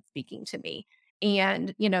was God speaking to me.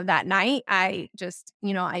 And, that night I just,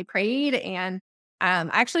 I prayed and I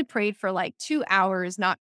actually prayed for like 2 hours,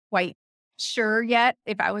 not quite sure yet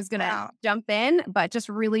if I was going to wow, jump in, but just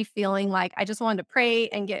really feeling like I just wanted to pray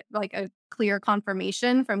and get like a clear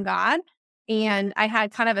confirmation from God. And I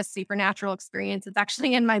had kind of a supernatural experience. It's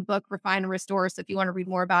actually in my book, Refine and Restore. So if you want to read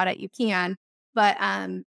more about it, you can. But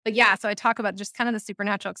yeah, so I talk about just kind of the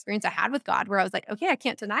supernatural experience I had with God where I was like, okay, I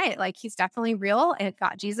can't deny it. Like he's definitely real and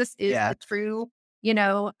God, Jesus is yeah, the true, you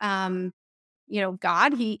know, um,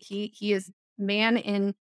 God. He is man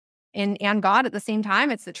and God at the same time.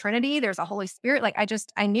 It's the Trinity. There's a Holy Spirit. Like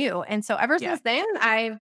I knew. And so ever yeah. since then,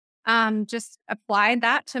 I've just applied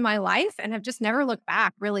that to my life and have just never looked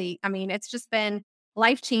back, really. I mean, it's just been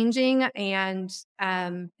life changing and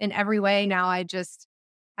in every way now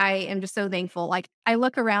I am just so thankful. Like I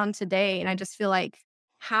look around today and I just feel like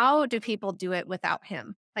how do people do it without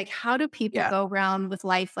him? Like how do people Yeah. go around with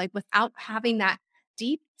life like without having that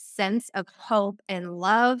deep sense of hope and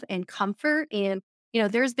love and comfort and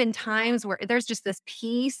there's been times where there's just this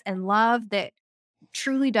peace and love that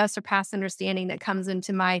truly does surpass understanding that comes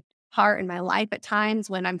into my heart and my life at times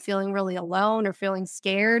when I'm feeling really alone or feeling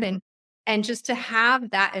scared and just to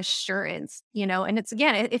have that assurance, and it's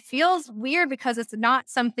again, it feels weird because it's not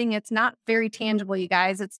very tangible, you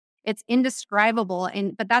guys. It's indescribable.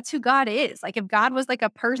 But that's who God is. Like if God was like a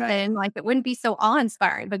Right. person, like it wouldn't be so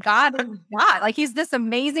awe-inspiring. But God is God. Like he's this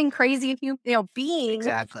amazing, crazy being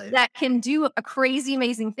Exactly. that can do a crazy,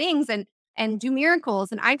 amazing things and do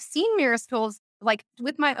miracles. And I've seen miracles like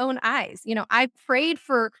with my own eyes. I've prayed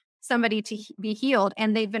for somebody to be healed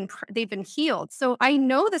and they've been healed. So I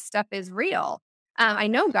know this stuff is real. I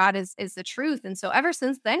know God is the truth. And so ever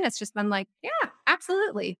since then, it's just been like, yeah,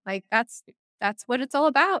 absolutely. Like that's what it's all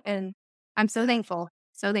about. And I'm so thankful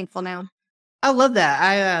now. I love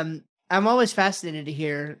that. I'm always fascinated to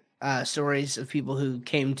hear stories of people who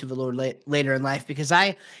came to the Lord later in life because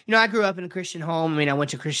I grew up in a Christian home. I mean, I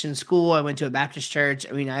went to Christian school. I went to a Baptist church.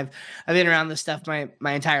 I mean, I've been around this stuff my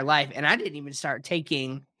entire life, and I didn't even start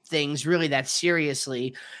taking things really that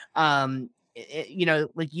seriously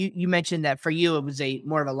like you mentioned that for you, it was a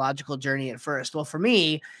more of a logical journey at first. Well, for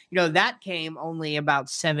me, that came only about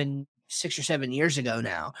 6 or 7 years ago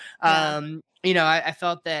now. Yeah. I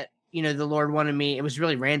felt that, the Lord wanted me, it was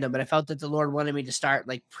really random, but I felt that the Lord wanted me to start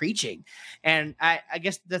like preaching. And I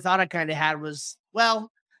guess the thought I kind of had was,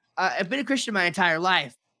 well, I've been a Christian my entire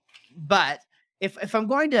life, but if I'm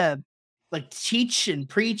going to like teach and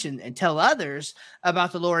preach and tell others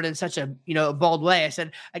about the Lord in such a bold way, I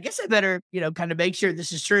said, I guess I better, kind of make sure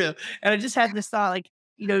this is true. And I just had this thought, like,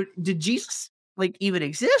 did Jesus like even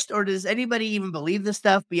exist, or does anybody even believe this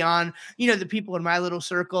stuff beyond, the people in my little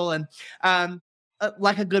circle? And um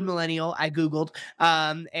like a good millennial, I Googled,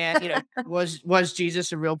 and was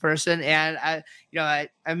Jesus a real person? And I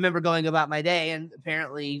remember going about my day, and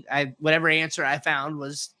apparently, whatever answer I found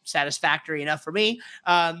was satisfactory enough for me,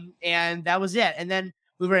 and that was it. And then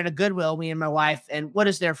we were in a Goodwill, me and my wife, and what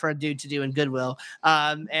is there for a dude to do in Goodwill?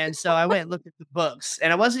 And so I went and looked at the books,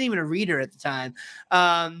 and I wasn't even a reader at the time,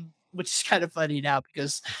 which is kind of funny now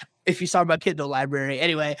because if you saw my Kindle library,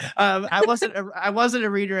 anyway, I wasn't a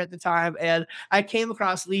reader at the time, and I came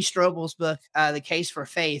across Lee Strobel's book, The Case for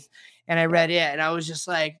Faith, and I read it, and I was just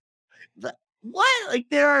like, what? Like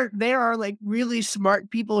there are like really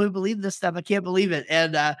smart people who believe this stuff. I can't believe it.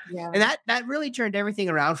 And Yeah. that really turned everything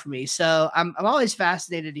around for me. So I'm always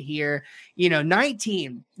fascinated to hear,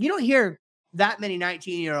 19. You don't hear that many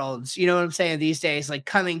 19-year-olds, you know what I'm saying, these days, like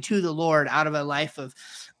coming to the Lord out of a life of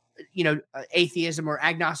atheism or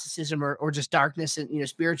agnosticism, or just darkness, and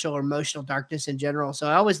spiritual or emotional darkness in general. So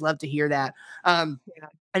I always love to hear that. um Yeah.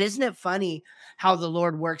 and isn't it funny how the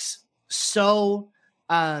Lord works so,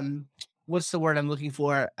 what's the word I'm looking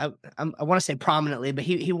for? I want to say prominently, but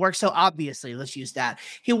he works so obviously. Let's use that.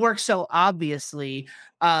 He works so obviously,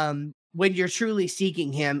 when you're truly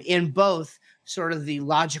seeking him in both sort of the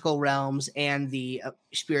logical realms and the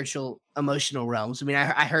spiritual emotional realms. I mean,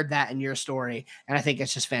 I heard that in your story, and I think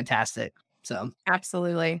it's just fantastic. So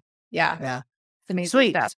Absolutely. Yeah. yeah, It's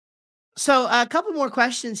amazing stuff. sweet. So a couple more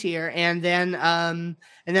questions here, and then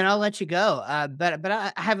I'll let you go. But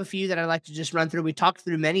I have a few that I like to just run through. We talked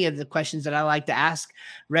through many of the questions that I like to ask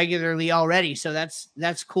regularly already, so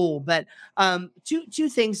that's cool. But two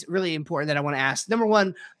things really important that I want to ask. Number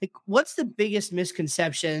one, like, what's the biggest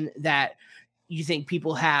misconception that you think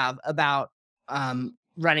people have about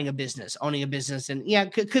running a business, owning a business? And yeah,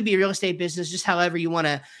 could be a real estate business, just however you want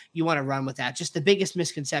to run with that. Just the biggest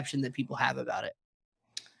misconception that people have about it.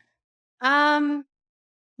 Um,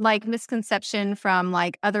 like misconception from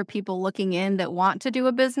like other people looking in that want to do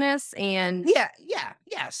a business and Yeah.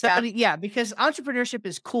 So I yeah, mean, yeah, because entrepreneurship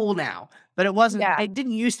is cool now, but it wasn't. yeah, It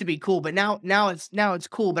didn't used to be cool, but now it's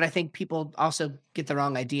cool. But I think people also get the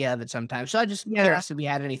wrong idea of it sometimes. So I just yeah. curious if we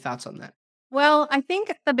had any thoughts on that. Well, I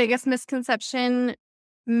think the biggest misconception,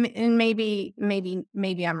 and maybe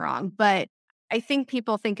I'm wrong, but I think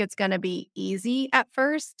people think it's going to be easy at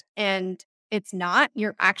first, and it's not.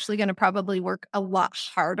 You're actually going to probably work a lot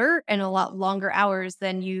harder and a lot longer hours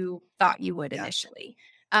than you thought you would Yeah. initially.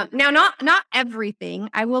 Now, not everything.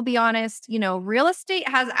 I will be honest. Real estate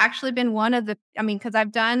has actually been one of the. I mean, because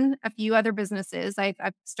I've done a few other businesses. I've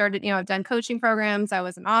started. I've done coaching programs. I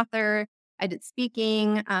was an author. I did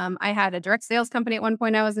speaking. I had a direct sales company at one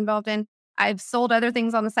point I was involved in. I've sold other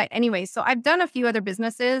things on the site anyway. So I've done a few other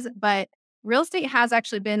businesses, but real estate has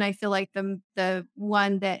actually been, I feel like the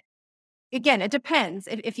one that, again, it depends.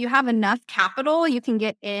 If you have enough capital, you can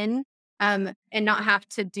get in and not have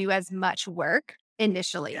to do as much work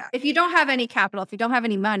initially. Yeah. If you don't have any capital, if you don't have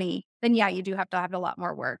any money, then yeah, you do have to have a lot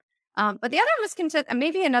more work. But the other misconception,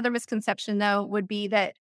 maybe another misconception though, would be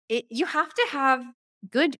that you have to have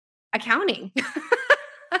good accounting.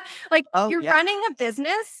 Like Oh you're yeah. running a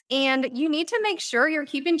business and you need to make sure you're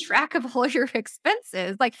keeping track of all your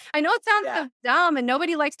expenses. Like I know it sounds Yeah. so dumb and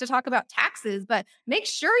nobody likes to talk about taxes, but make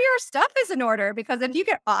sure your stuff is in order because if you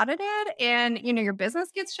get audited and your business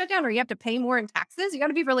gets shut down or you have to pay more in taxes, you got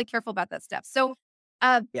to be really careful about that stuff. So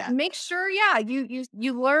Yeah. make sure, yeah,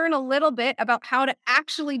 you learn a little bit about how to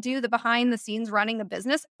actually do the behind the scenes running a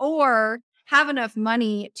business or have enough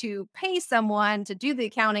money to pay someone to do the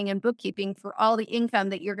accounting and bookkeeping for all the income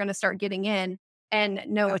that you're going to start getting in and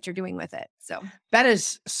know Yeah. what you're doing with it. So, That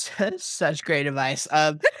is such great advice.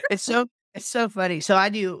 It's so funny. So I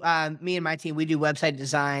do, me and my team, we do website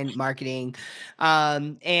design, marketing,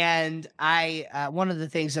 and I one of the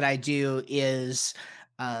things that I do is,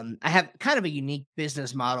 I have kind of a unique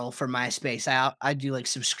business model for my space. I do like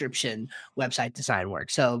subscription website design work.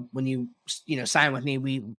 So when you sign with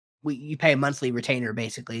me, you pay a monthly retainer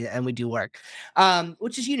basically, and we do work,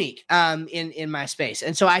 which is unique, in my space.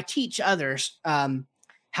 And so I teach others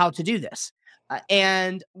how to do this.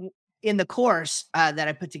 And in the course that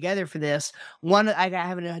I put together for this, I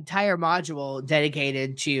have an entire module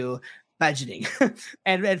dedicated to budgeting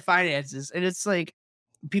and finances. And it's like,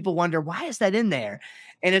 people wonder, why is that in there?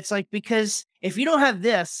 And it's like, because if you don't have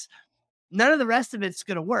this, none of the rest of it's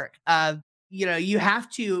going to work. You have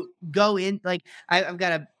to go in, like, I've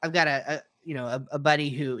got a buddy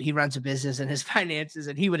who he runs a business, and his finances,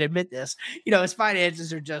 and he would admit this, his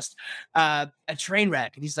finances are just a train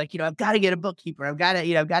wreck. And he's like, I've got to get a bookkeeper. I've got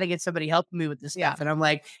to get somebody helping me with this stuff. And I'm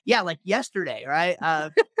like, yeah, like yesterday,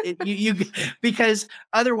 right? Because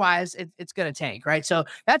otherwise it's going to tank, right? So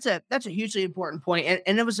that's a hugely important point.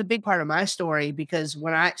 And it was a big part of my story, because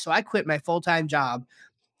I quit my full-time job.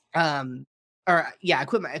 I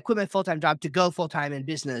quit my full-time job to go full-time in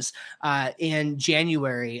business in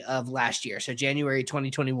January of last year. So January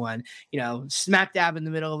 2021, smack dab in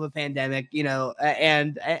the middle of a pandemic,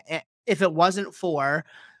 and if it wasn't for,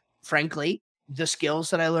 frankly, the skills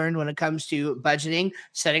that I learned when it comes to budgeting,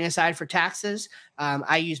 setting aside for taxes.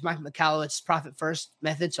 I use Mike Michalowicz's profit first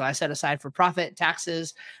method. So I set aside for profit,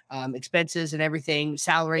 taxes, expenses, and everything,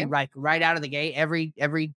 salary, right out of the gate. Every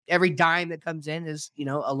dime that comes in is,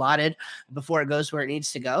 allotted before it goes where it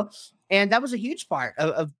needs to go. And that was a huge part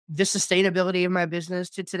of the sustainability of my business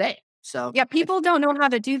to today. So yeah, people don't know how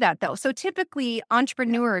to do that though. So typically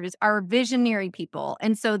entrepreneurs are visionary people.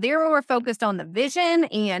 And so they're more focused on the vision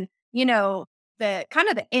and, the kind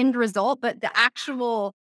of the end result, but the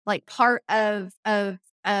actual like part of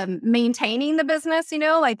maintaining the business,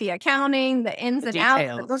 like the accounting, the ins and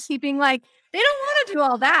outs, the bookkeeping, like they don't want to do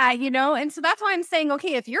all that, And so that's why I'm saying,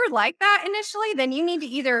 okay, if you're like that initially, then you need to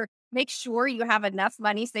either make sure you have enough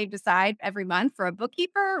money saved aside every month for a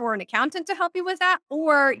bookkeeper or an accountant to help you with that,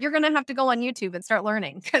 or you're going to have to go on YouTube and start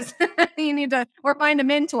learning, because you need to, or find a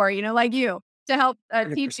mentor, like you, to help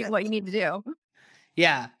teach you what you need to do.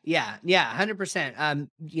 Yeah, 100%.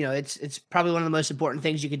 It's probably one of the most important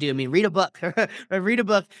things you could do. I mean, read a book,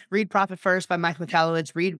 read Profit First by Mike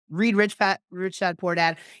Michalowicz, read Rich Dad, Poor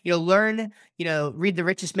Dad, learn, read The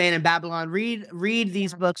Richest Man in Babylon, read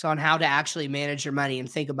these books on how to actually manage your money and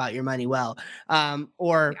think about your money well.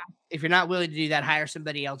 If you're not willing to do that, hire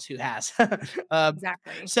somebody else who has.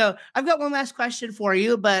 Exactly. So I've got one last question for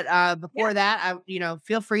you, but before that,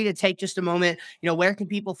 feel free to take just a moment. Where can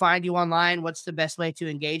people find you online? What's the best way to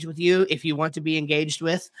engage with you if you want to be engaged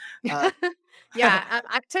with? I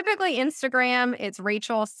typically Instagram. It's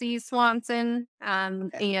Rachel C. Swanson,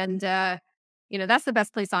 and that's the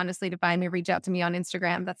best place, honestly, to find me. Reach out to me on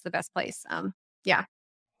Instagram. That's the best place.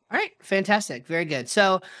 All right. Fantastic. Very good.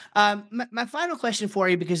 So my final question for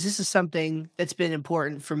you, because this is something that's been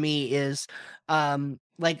important for me, is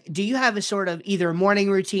do you have a sort of either a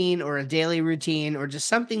morning routine or a daily routine, or just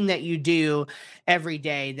something that you do every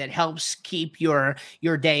day that helps keep your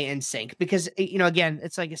day in sync? Because, again,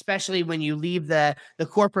 it's like, especially when you leave the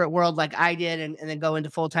corporate world like I did and then go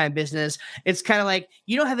into full-time business, it's kind of like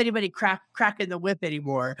you don't have anybody cracking the whip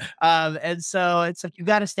anymore. And so it's like, you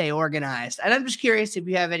got to stay organized. And I'm just curious if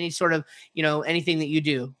you have any sort of, anything that you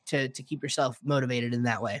do to keep yourself motivated in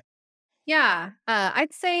that way. Yeah.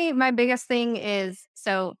 I'd say my biggest thing is,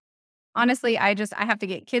 so honestly, I have to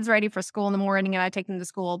get kids ready for school in the morning and I take them to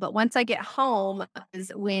school. But once I get home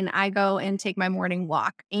is when I go and take my morning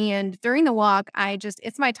walk. And during the walk,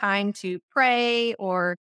 it's my time to pray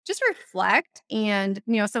or just reflect. And,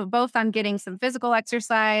 so both I'm getting some physical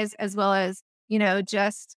exercise as well as,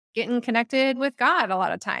 just getting connected with God a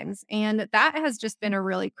lot of times. And that has just been a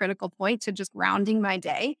really critical point to just grounding my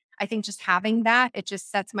day. I think just having that, it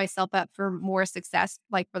just sets myself up for more success,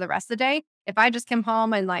 like for the rest of the day. If I just come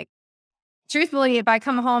home and truthfully, if I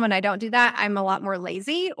come home and I don't do that, I'm a lot more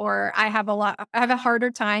lazy, or I have a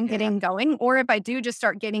harder time getting going. Or if I do just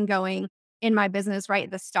start getting going in my business right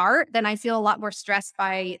at the start, then I feel a lot more stressed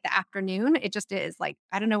by the afternoon. It just is I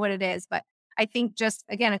don't know what it is, but I think just,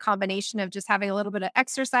 again, a combination of just having a little bit of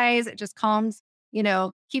exercise, it just calms,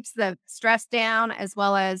 keeps the stress down, as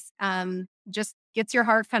well as just gets your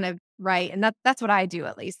heart kind of right. And that's what I do,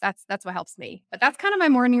 at least. That's what helps me. But that's kind of my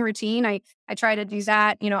morning routine. I try to do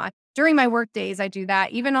that. During my work days, I do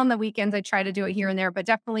that. Even on the weekends, I try to do it here and there, but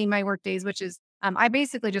definitely my work days, which is, I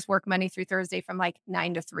basically just work Monday through Thursday from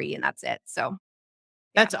 9 to 3, and that's it. So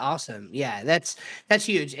that's awesome. Yeah, that's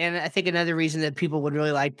huge. And I think another reason that people would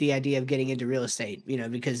really like the idea of getting into real estate,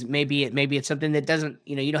 because maybe it's something that doesn't,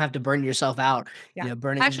 you don't have to burn yourself out,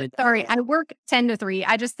 burning. Actually, sorry, I work 10 to 3.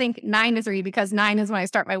 I just think 9 to 3 because 9 is when I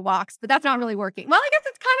start my walks, but that's not really working. Well, I guess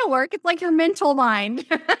it's kind of work. It's like your mental mind.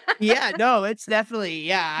 Yeah, no, it's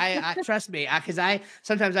definitely, I trust me, because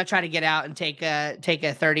sometimes I try to get out and take a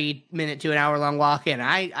 30-minute to an hour long walk, and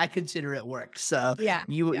I consider it work. So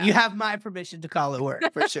you have my permission to call it work.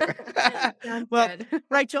 for sure. Sounds Well, good.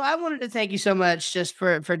 Rachel, I wanted to thank you so much just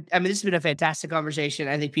for, I mean, this has been a fantastic conversation.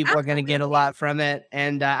 I think people are going to get a Absolutely. lot from it.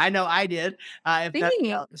 And I know I did, if nothing Thanks.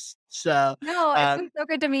 else. So, No, it's um, been so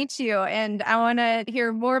good to meet you, and I want to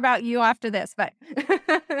hear more about you after this. But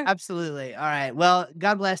absolutely. All right. Well,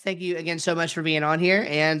 God bless. Thank you again so much for being on here.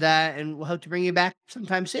 And we'll hope to bring you back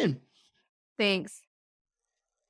sometime soon. thanks.